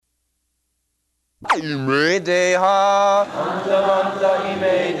Ime dehā antavanta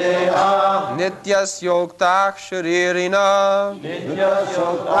ime dehā nityasyoktāḥ śarīriṇaḥ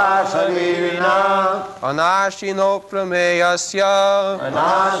nityasyoktāḥ śarīriṇaḥ anāśino prameyasya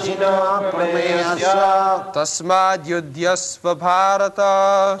tasmād yudhyasva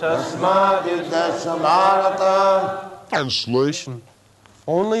bhārata. tasmād yudhyasva bhārata. Translation.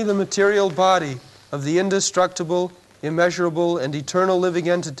 Only the material body of the indestructible, immeasurable, and eternal living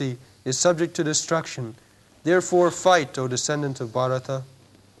entity is subject to destruction. Therefore fight, O descendant of Bharata.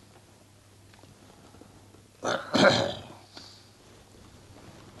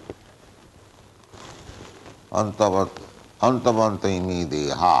 antavanta ime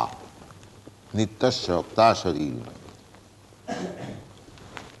dehā nityasyoktāḥ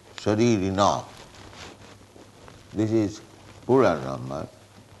śarīriṇaḥ. This is plural number.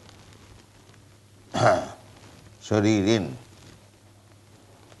 Śarīriṇaḥ.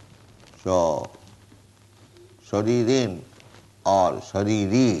 So, śarīriṇaḥ or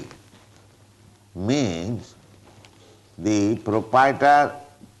śarīri means the proprietor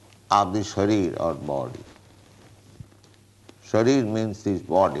of the śarīr or body. Śarīr means this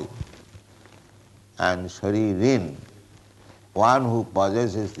body, and śarīriṇaḥ, one who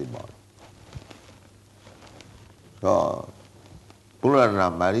possesses the body. So, plural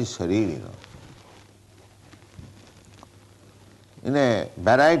number is śarīriṇaḥ. In a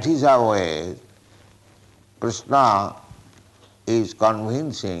varieties of ways, Krishna is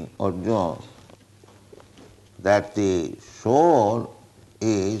convincing Arjuna that the soul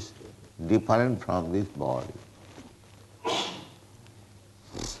is different from this body.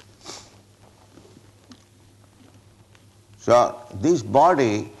 So this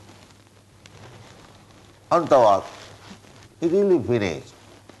body, antavanta, it will be finished.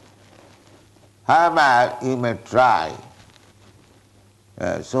 However, you may try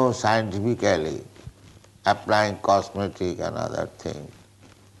so scientifically, applying cosmetic and other things,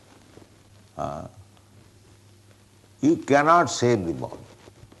 you cannot save the body.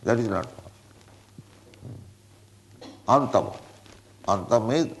 That is not possible.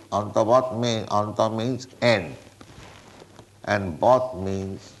 Antavanta. Anta means end, and vat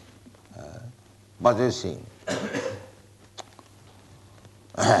means possessing.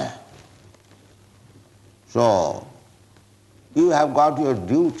 So, you have got your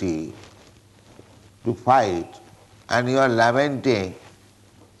duty to fight, and you are lamenting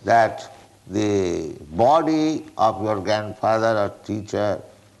that the body of your grandfather or teacher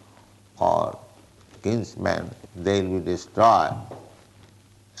or kinsman, they will be destroyed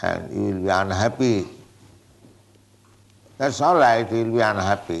and you will be unhappy. That's all right, you will be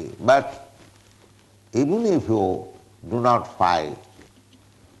unhappy. But even if you do not fight,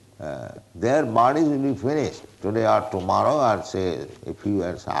 their bodies will be finished today or tomorrow or say a few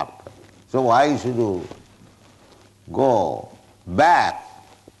years after. So why should you go back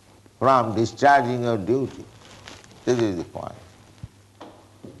from discharging your duty? This is the point.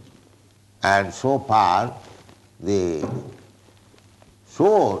 And so far the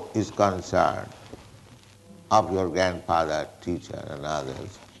soul is concerned of your grandfather, teacher and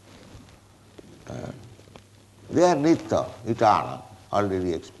others. They are nitya, eternal,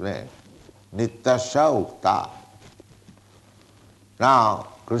 already explained. Nityasyoktāḥ. Now,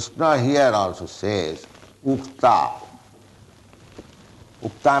 Krishna here also says, ukta.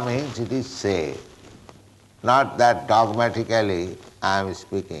 Ukta means it is said. Not that dogmatically I am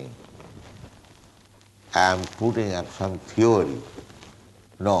speaking. I am putting up some theory.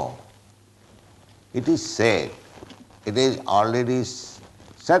 No. It is said. It is already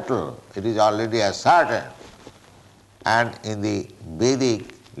settled. It is already ascertained. And in the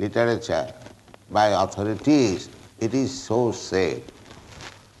Vedic literature, by authorities, it is so said.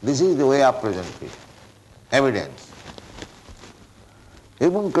 This is the way of presentation. Evidence.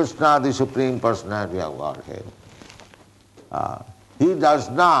 Even Krishna, the Supreme Personality of Godhead, he does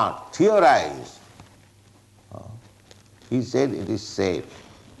not theorize. He said it is said,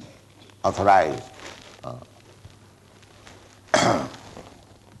 authorized.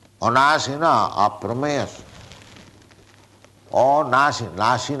 Anāśino or prameyasya. Or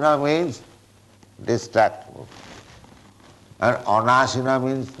nāśino means destructible. And anāśino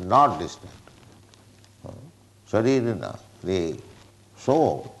means not destructible. Śarīriṇaḥ, the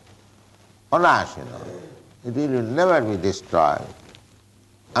soul, anāśino, it will never be destroyed.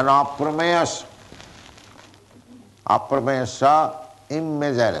 And prameyasya,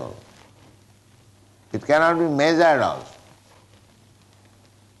 immeasurable. It cannot be measured also.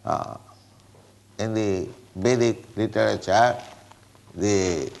 In the Vedic literature,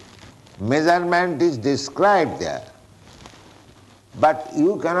 the measurement is described there, but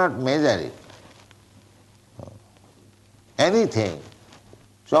you cannot measure it. anything.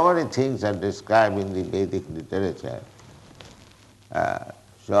 So many things are described in the Vedic literature.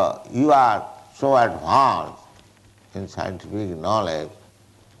 So you are so advanced in scientific knowledge,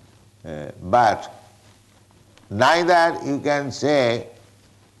 but neither you can say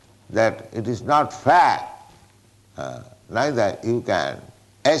that it is not fact, neither you can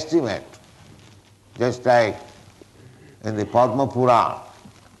estimate. Just like in the Padma Purana,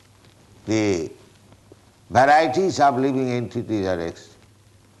 the varieties of living entities are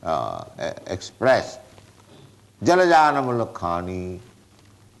expressed. Jalajanam lakhani,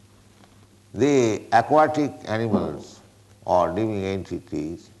 the aquatic animals or living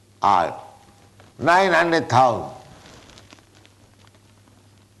entities are 900,000.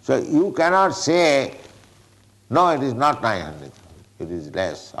 So you cannot say, no, it is not 900,000, it is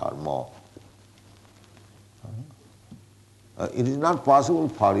less or more. It is not possible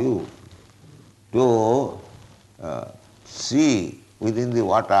for you to see within the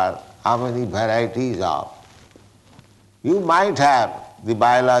water how many varieties of. You might have, the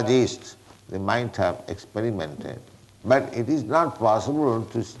biologists, they might have experimented, but it is not possible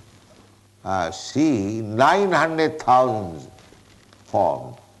to see 900,000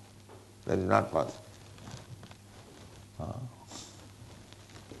 forms. That is not possible.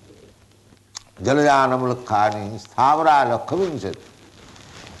 Jalajanam lakhani, sthavara lakhavinsati.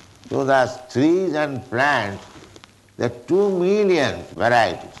 So the trees and plants, there are 2 million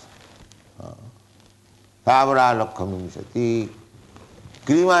varieties. Sthavara lakhavinsati,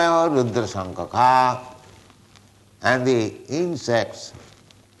 krimaya rudra sankakha, and the insects,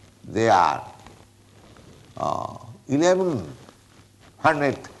 they are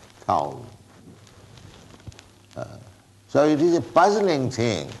 1100,000. So it is a puzzling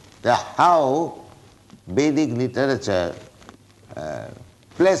thing that how Vedic literature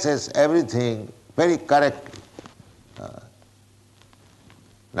places everything very correctly.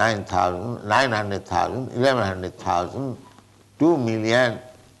 9,000, 900,000, 1100,000, 2 million,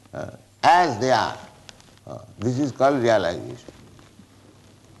 as they are. This is called realization.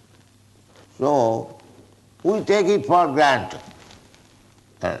 So we take it for granted.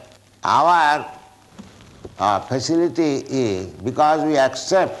 Our facility is, because we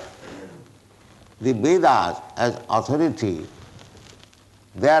accept the Vedas as authority,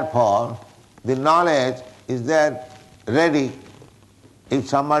 therefore the knowledge is there ready. If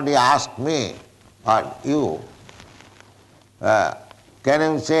somebody asks me or you,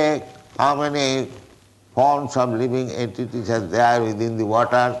 can you say how many forms of living entities are there within the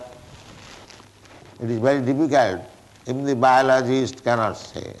water? It is very difficult. Even the biologist cannot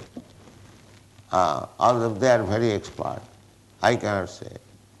say. Although they are very expert, I cannot say.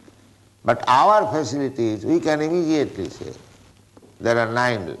 But our facilities, we can immediately say there are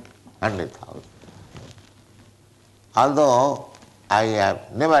 900,000. Although I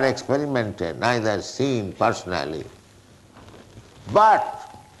have never experimented, neither seen personally,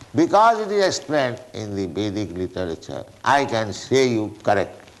 but because it is explained in the Vedic literature, I can say you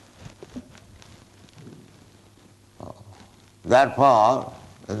correctly. Therefore,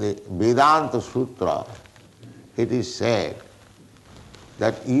 in the Vedanta Sutra, it is said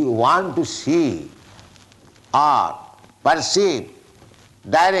that you want to see or perceive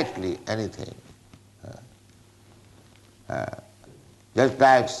directly anything. Just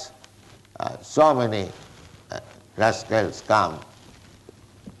like so many rascals come,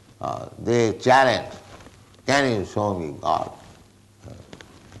 they challenge, can you show me God?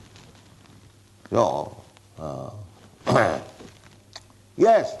 So,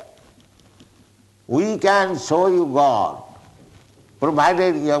 yes, we can show you God,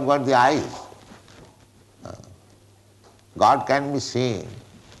 provided you have got the eyes. God can be seen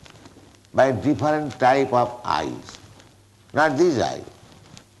by different type of eyes, not these eyes.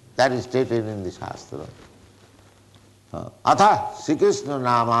 That is stated in the Shastra. Atha Sri Krishna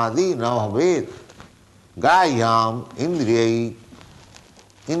namadi navaved grāhyam indriyai.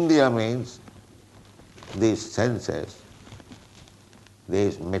 Indriya means these senses,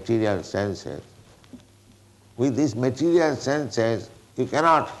 these material senses. With these material senses, you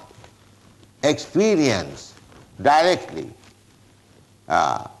cannot experience directly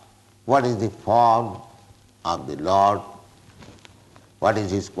what is the form of the Lord, what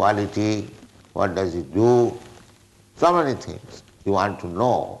is His quality, what does He do. So many things you want to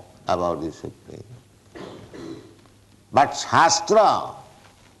know about the Supreme. But Shastra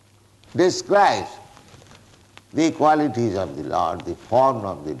describes the qualities of the Lord, the form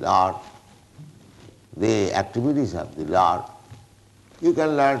of the Lord, the activities of the Lord. You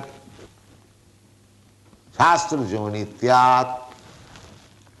can learn Shastra Jonityat.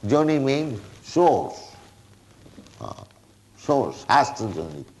 Joni means source. source, Shastra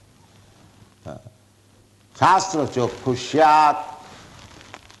Jani. Shastra Chokhusyat.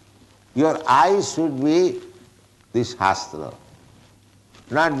 Your eyes should be this Shastra,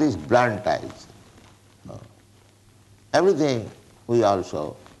 not these blunt eyes. Everything we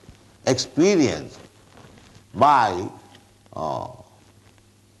also experience by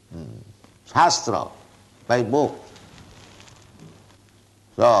Shastra, by book.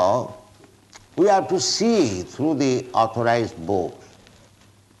 So, we have to see through the authorized books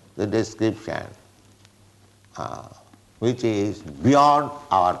the description which is beyond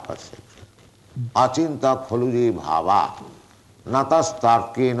our perception. Achinta kholuji bhava natas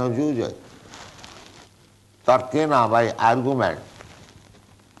tarkena jujay. Tarkena by argument,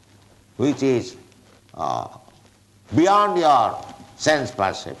 which is beyond your sense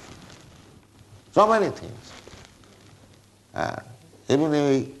perception. So many things. Even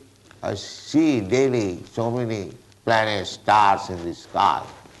we see daily so many planets, stars in the sky,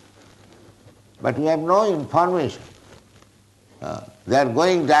 but we have no information. They are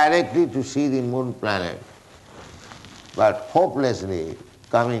going directly to see the moon planet, but hopelessly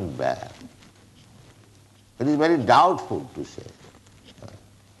coming back. It is very doubtful to say.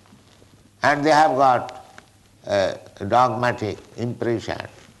 And they have got a dogmatic impression.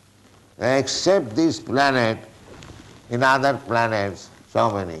 They accept this planet, in other planets, so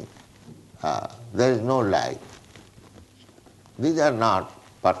many, there is no life. These are not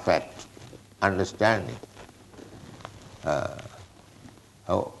perfect understanding.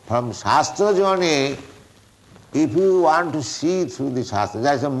 From Shastra Jani, if you want to see through the Shastra,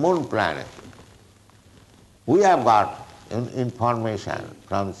 there is a moon planet. We have got information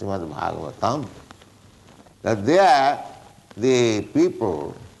from Srimad Bhagavatam that there the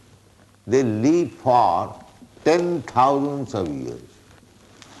people, they live for 10,000s of years.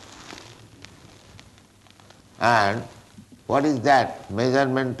 And what is that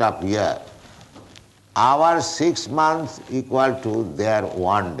measurement of year? Our 6 months equal to their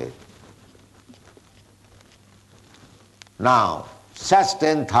 1 day. Now, such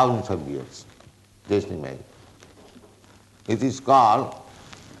 10,000s of years, just imagine. It is called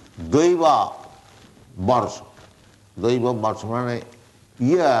dehā varsha. Dehā varsha means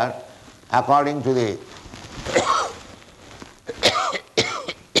year according to the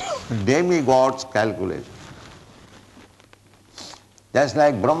demigod's calculation. Just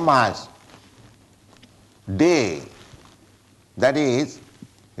like Brahma's day, that is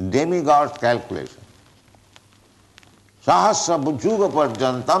demigod's calculation. Sahasra bhujuga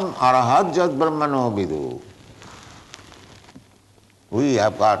parjantam arahajjat brahmano vidu. We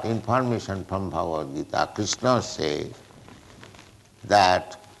have got information from Bhagavad Gita. Krishna says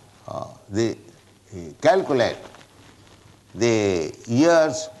that they calculate the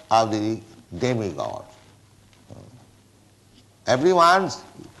years of the demigods. Everyone's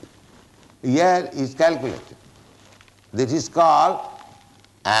year is calculated. This is called,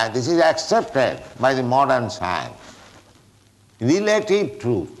 and this is accepted by the modern science, relative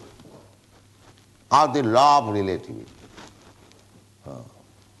truth, or the law of relativity.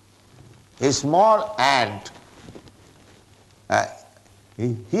 A small ant,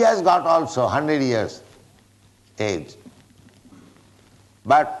 he has got also 100 years age.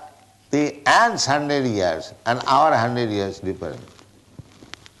 But the ant's 100 years and our 100 years different.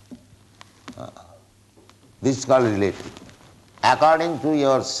 This is called relative. According to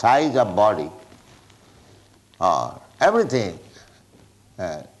your size of body, or everything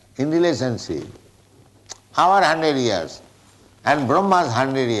in relationship, our 100 years and Brahma's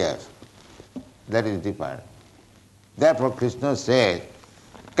 100 years, that is different. Therefore Krishna says,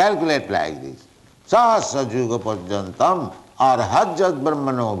 calculate like this. Sahasra juga parjantam arhajjat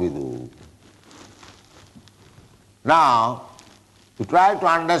brahmano vidu. Now, to try to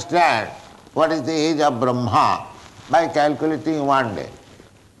understand what is the age of Brahma by calculating 1 day.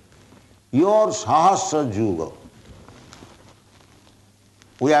 Your Sahasra Juga.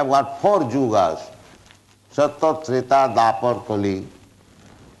 We have got 4 Jugas, Sattva, Treta, Dapar, Kali.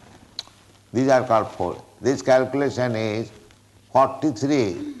 These are called 4. This calculation is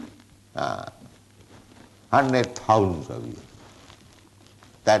 43 100,000 of years.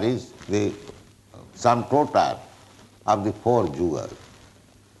 That is the sum total of the 4 Jugas.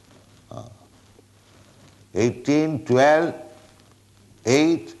 18, 12,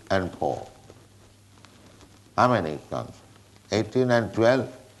 8 and 4. How many it comes? 18 and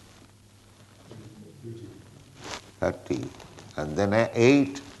 12? 30. And then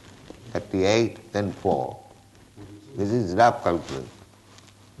 8, 38, then 4. This is rough calculation.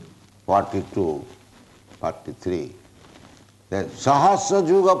 42, 43. Then Sahasra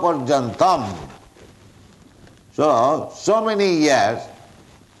Juga Parjantam. So many years,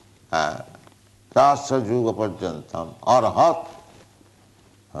 Sahasra Yuga Parjantam,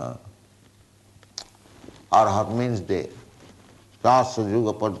 Arhat means day. Sahasra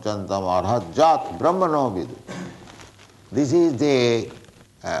Yuga Parjantam Arhat Jat Brahmano Vidu. This is the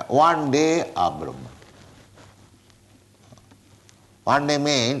one day of Brahma. One day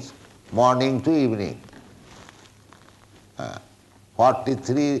means morning to evening.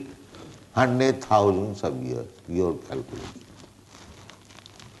 43,100,000 of years, your calculation.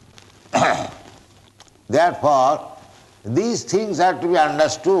 Therefore, these things are to be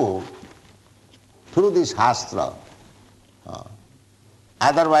understood through this Shastra.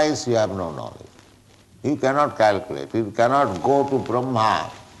 Otherwise you have no knowledge. You cannot calculate, you cannot go to Brahma,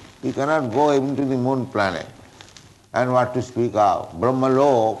 you cannot go even to the moon planet. And what to speak of?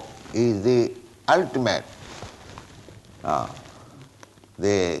 Brahmalok is the ultimate,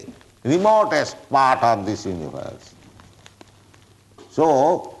 the remotest part of this universe.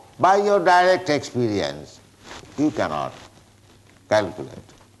 So, by your direct experience, you cannot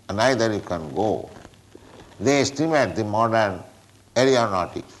calculate, and neither you can go. They estimate, the modern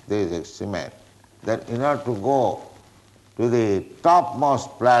aeronautics, they estimate that in order to go to the topmost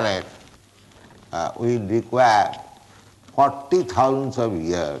planet, we require 40,000 of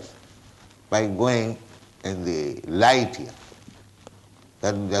years by going in the light year.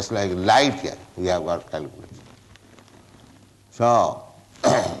 That is just like light year, we have got calculation. So,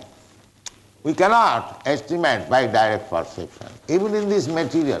 we cannot estimate by direct perception, even in this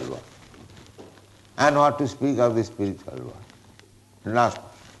material world. And what to speak of the spiritual world? Last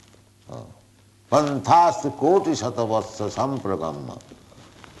Panthast koti satavatsa sampragamma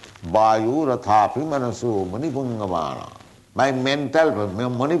vayu rathapi manasu manipungavana. By mental,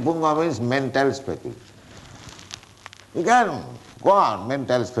 manipunga means mental speculation. You can go on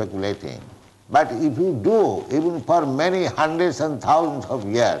mental speculating, but if you do, even for many hundreds and thousands of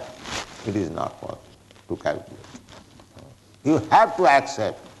years, it is not possible to calculate. You have to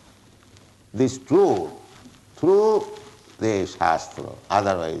accept this truth through the Shastra,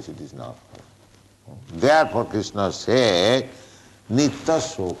 otherwise it is not possible. Therefore Krishna said,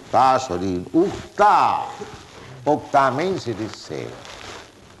 nityasyoktāḥ śarīriṇaḥ. Ukta. Ukta means it is said.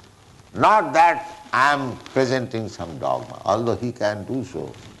 Not that I am presenting some dogma, although he can do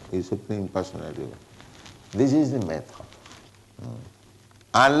so, he is Supreme Personality. This is the method.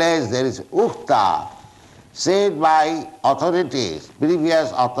 Unless there is ukta, said by authorities,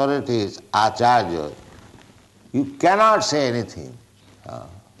 previous authorities, acharyas, you cannot say anything.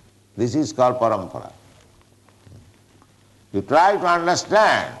 This is called parampara. You try to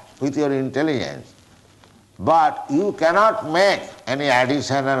understand with your intelligence, but you cannot make any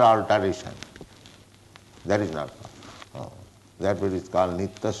addition or alteration. That is not possible. That is called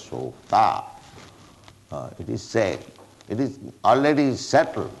nityasyoktāḥ. It is said. It is already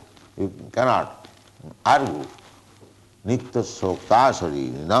settled. You cannot argue. Nityasyoktāḥ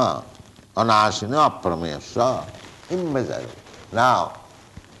śarīriṇaḥ anāśino prameyasya, immeasurable. Now,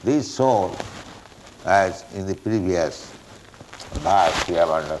 this soul, as in the previous verse we have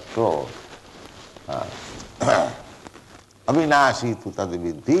understood, avināśī tu tad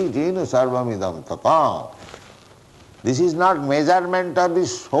viddhi jena sarvamidam tatam. This is not measurement of the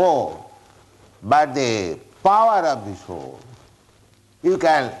soul, but the power of the soul. You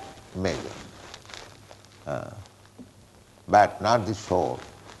can measure, but not the soul.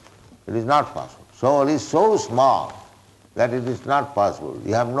 It is not possible. Soul is so small that it is not possible.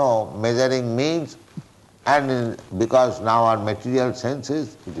 You have no measuring means, and because now our material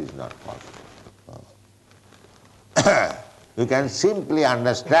senses, it is not possible. You can simply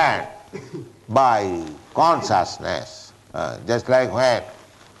understand by consciousness, just like when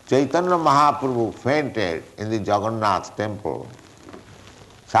Chaitanya Mahaprabhu fainted in the Jagannath temple,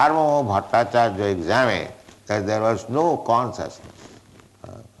 Sarvabhauma Bhattacharya examined that there was no consciousness.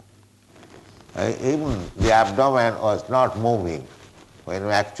 Even the abdomen was not moving. When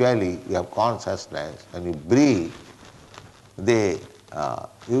actually you have consciousness and you breathe, the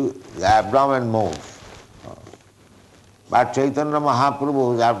abdomen moves. But Chaitanya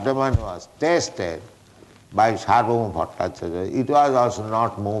Mahaprabhu's abdomen was tested by Sarvabhauma Bhattacharya. It was also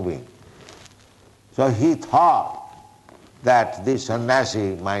not moving. So he thought that this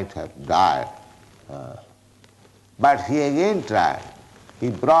sannyasi might have died. But he again tried. He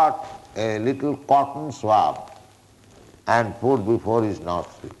brought a little cotton swab and put before his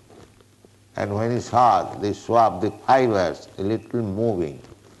nostril. And when he saw the swab, the fibers a little moving,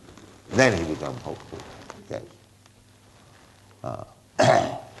 then he became hopeful. Yes.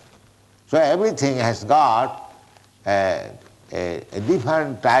 So everything has got a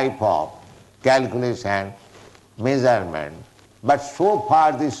different type of calculation measurement. But so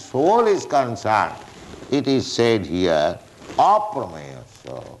far the soul is concerned, it is said here,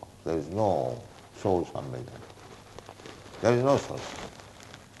 prameyasya. There is no soul measurement. There is no soul.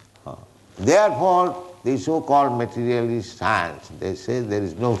 Therefore, the so-called materialist science, they say there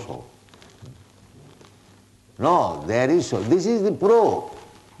is no soul. No, there is soul. This is the proof.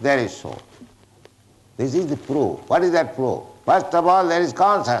 There is soul. This is the proof. What is that proof? First of all, there is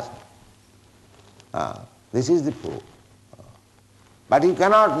consciousness. This is the proof. But you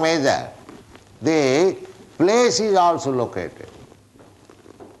cannot measure. The place is also located.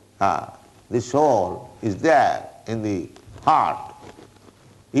 The soul is there in the heart.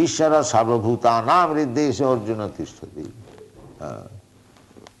 Ishara sarvabhutanam riddhesya arjuna tishtati.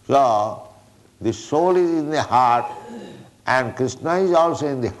 So, the soul is in the heart and Krishna is also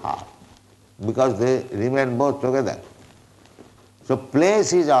in the heart because they remain both together. So,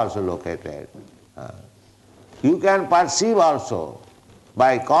 place is also located. You can perceive also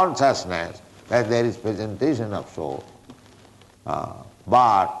by consciousness that there is presentation of soul.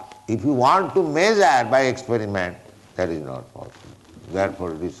 But if you want to measure by experiment, that is not possible.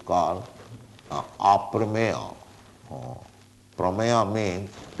 Therefore it is called aprameya. Prameya means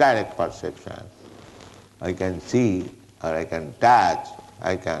direct perception. I can see or I can touch,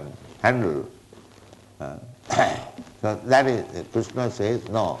 I can handle. So that is, Krishna says,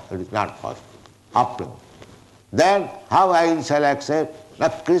 no, it is not possible. Aprameya. Then how I shall accept? Now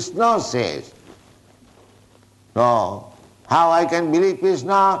Krishna says, no, how I can believe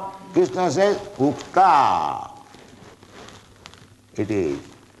Krishna? Krishna says, ukta. It is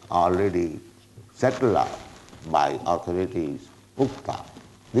already settled out by authorities, ukta.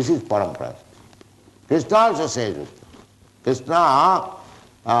 This is parampara. Krishna also says ukta. Krishna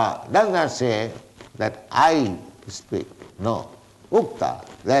does not say that I speak. No. Ukta.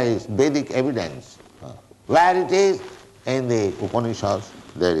 There is Vedic evidence. Where it is? In the Upanishads,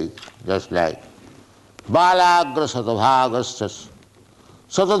 there is just like balagra satavāgasya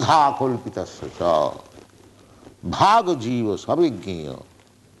satadhā kulpitasya ca bhaga jiva savijñaya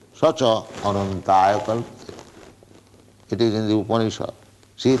sacha anantaya kalpite. It is in the Upanishad.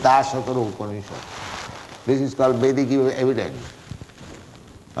 Sita Satara Upanishad. This is called Vedic evidence.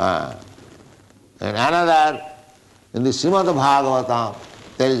 And another, in the Srimad Bhagavatam,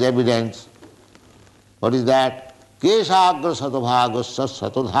 there is evidence. What is that? Kesagra satavāgasya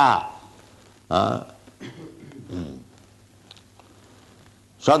satadhā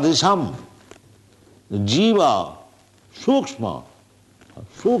sadhisam jiva sukshma,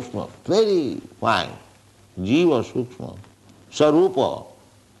 very fine, jiva sukshma, sarupa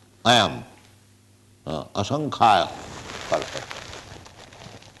ayam asankhaya perfect.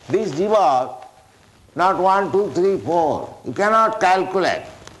 These jiva, not 1, 2, 3, 4, you cannot calculate,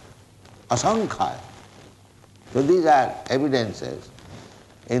 asankhaya. So these are evidences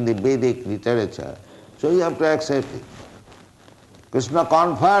in the Vedic literature, so you have to accept it. Krishna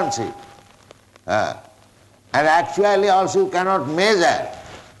confirms it. And actually also you cannot measure,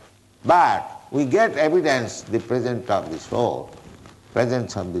 but we get evidence, the presence of the soul.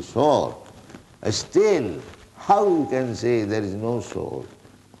 Still, how you can say there is no soul?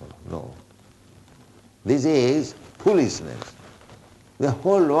 No. This is foolishness. The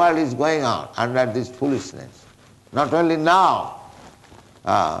whole world is going on under this foolishness. Not only now,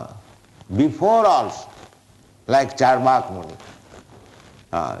 before also, like Charvak Muni.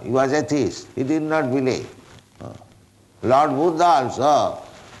 He was atheist, he did not believe. Lord Buddha also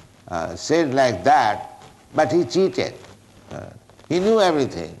said like that, but he cheated. He knew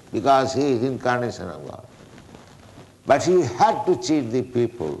everything because he is incarnation of God. But he had to cheat the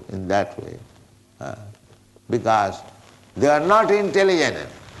people in that way because they are not intelligent.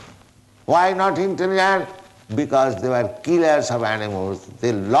 Why not intelligent? Because they were killers of animals.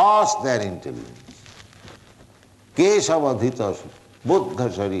 They lost their intelligence. Kesavadhitas buddha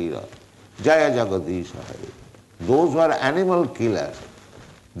śarīriṇaḥ jaya jagadisha. Those were animal killers.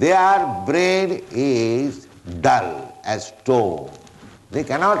 Their brain is dull as stone. They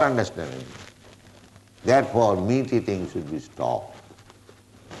cannot understand it. Therefore, meat eating should be stopped.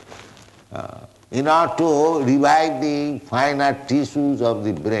 In order to revive the finer tissues of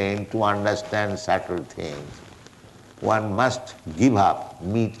the brain to understand subtle things, one must give up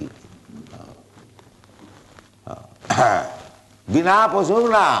meat eating. Vina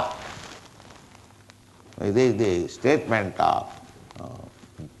pasuna. This is the statement of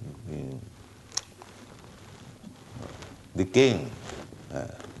the king.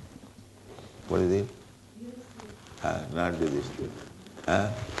 What is it? Not this.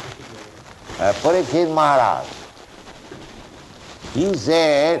 Parikshit Maharaj. He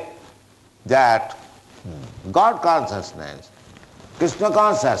said that God consciousness, Krishna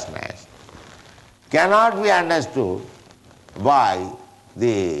consciousness cannot be understood by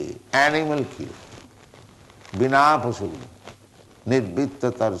the animal kill. Bina pasuli,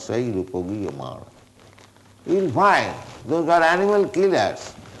 nirvitta tarsai rupogi yamana. You will find those are animal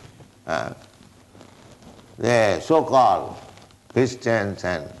killers. The so-called Christians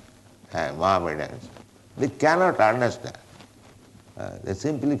and Mohammedans, they cannot understand. They're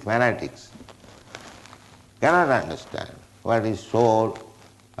simply fanatics. Cannot understand what is soul,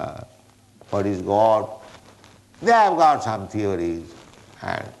 what is God. They have got some theories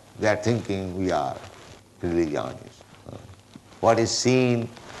and they are thinking we are religionists. What is seen,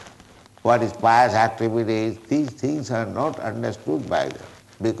 what is pious activities, these things are not understood by them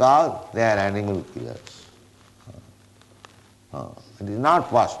because they are animal killers. It is not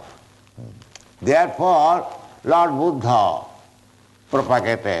possible. Therefore, Lord Buddha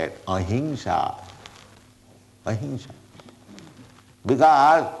propagated ahimsa. Ahimsa.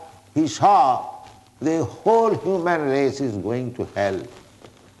 Because he saw the whole human race is going to hell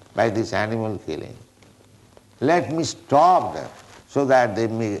by this animal killing. Let me stop them so that they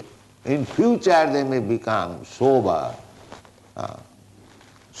may, in future they may become sober.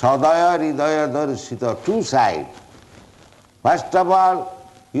 Sadaya Hridaya Darsita, two sides. First of all,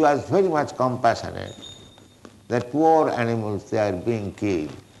 he was very much compassionate. The poor animals, they are being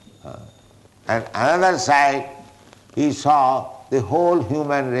killed. And another side, he saw the whole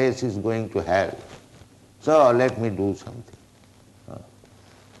human race is going to hell. So let me do something.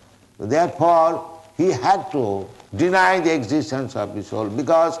 Therefore, he had to deny the existence of the soul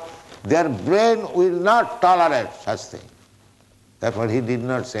because their brain will not tolerate such thing. Therefore, he did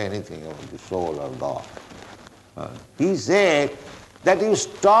not say anything about the soul or God. He said that you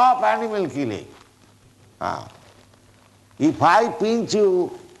stop animal killing. If I pinch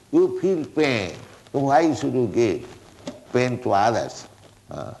you, you feel pain. So why should you give pain to others?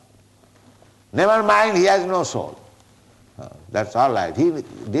 Never mind, he has no soul. That's all right. He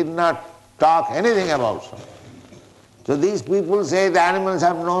did not talk anything about soul. So these people say the animals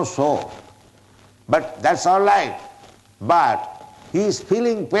have no soul. But that's all right. But he is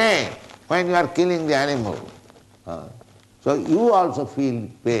feeling pain when you are killing the animal. So you also feel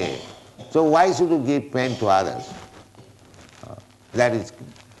pain. So why should you give pain to others? That is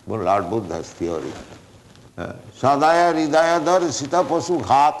Lord Buddha's theory. Sadaya Hridaya Darsita Pasu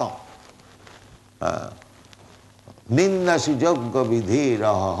Ghatam. Nindasi Jagga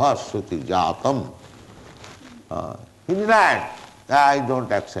Vidhiraha Suti Jatam. He denied, I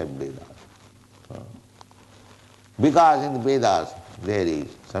don't accept Vedas. Because in the Vedas there is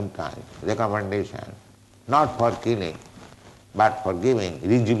sometimes recommendation, not for killing, but for giving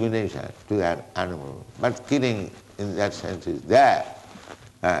rejuvenation to that animal. But killing in that sense is there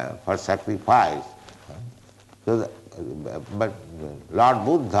for sacrifice. So but Lord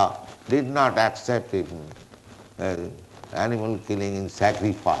Buddha did not accept it, animal killing in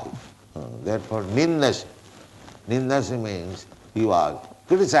sacrifice. Therefore nindasi. Nindasi means he was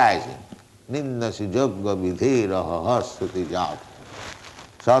criticizing. Nindasi jagga vidhiraha hasati jat.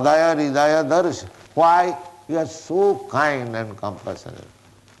 Sadaya Hridaya Darsh. Why? You are so kind and compassionate.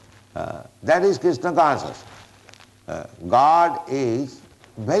 That is Krishna consciousness. God is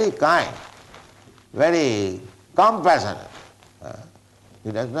very kind, very compassionate.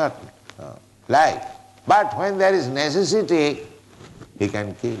 He does not like. But when there is necessity, he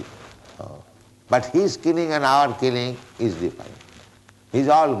can kill. But his killing and our killing is different. He is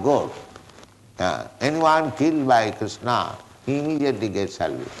all good. Anyone killed by Krishna, he immediately gets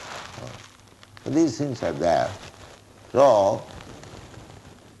salvation. These things are there. So,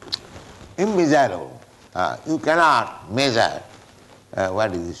 immeasurable. You cannot measure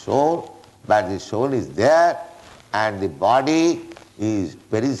what is the soul, but the soul is there and the body is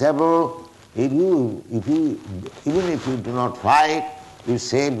perishable. Even if you do not fight, you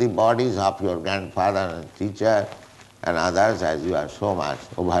save the bodies of your grandfather and teacher and others as you are so much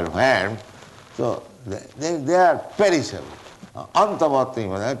overwhelmed. So they are perishable.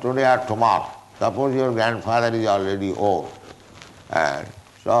 Antavanta, today or tomorrow. Suppose your grandfather is already old, and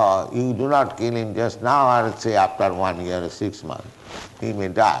so you do not kill him just now or say after 1 year or 6 months. He may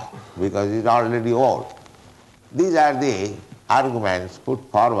die because he is already old. These are the arguments put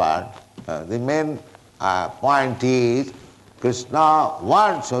forward. The main point is Krishna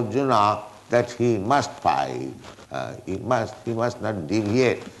wants Arjuna that he must fight. He must not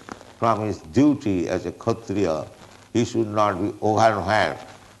deviate from his duty as a Kshatriya. He should not be overwhelmed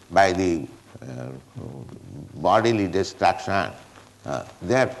by the bodily destruction.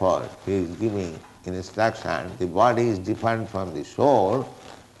 Therefore, he is giving instruction. The body is different from the soul.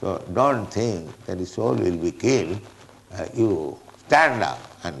 So don't think that the soul will be killed. You stand up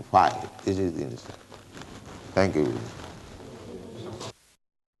and fight. This is the instruction. Thank you.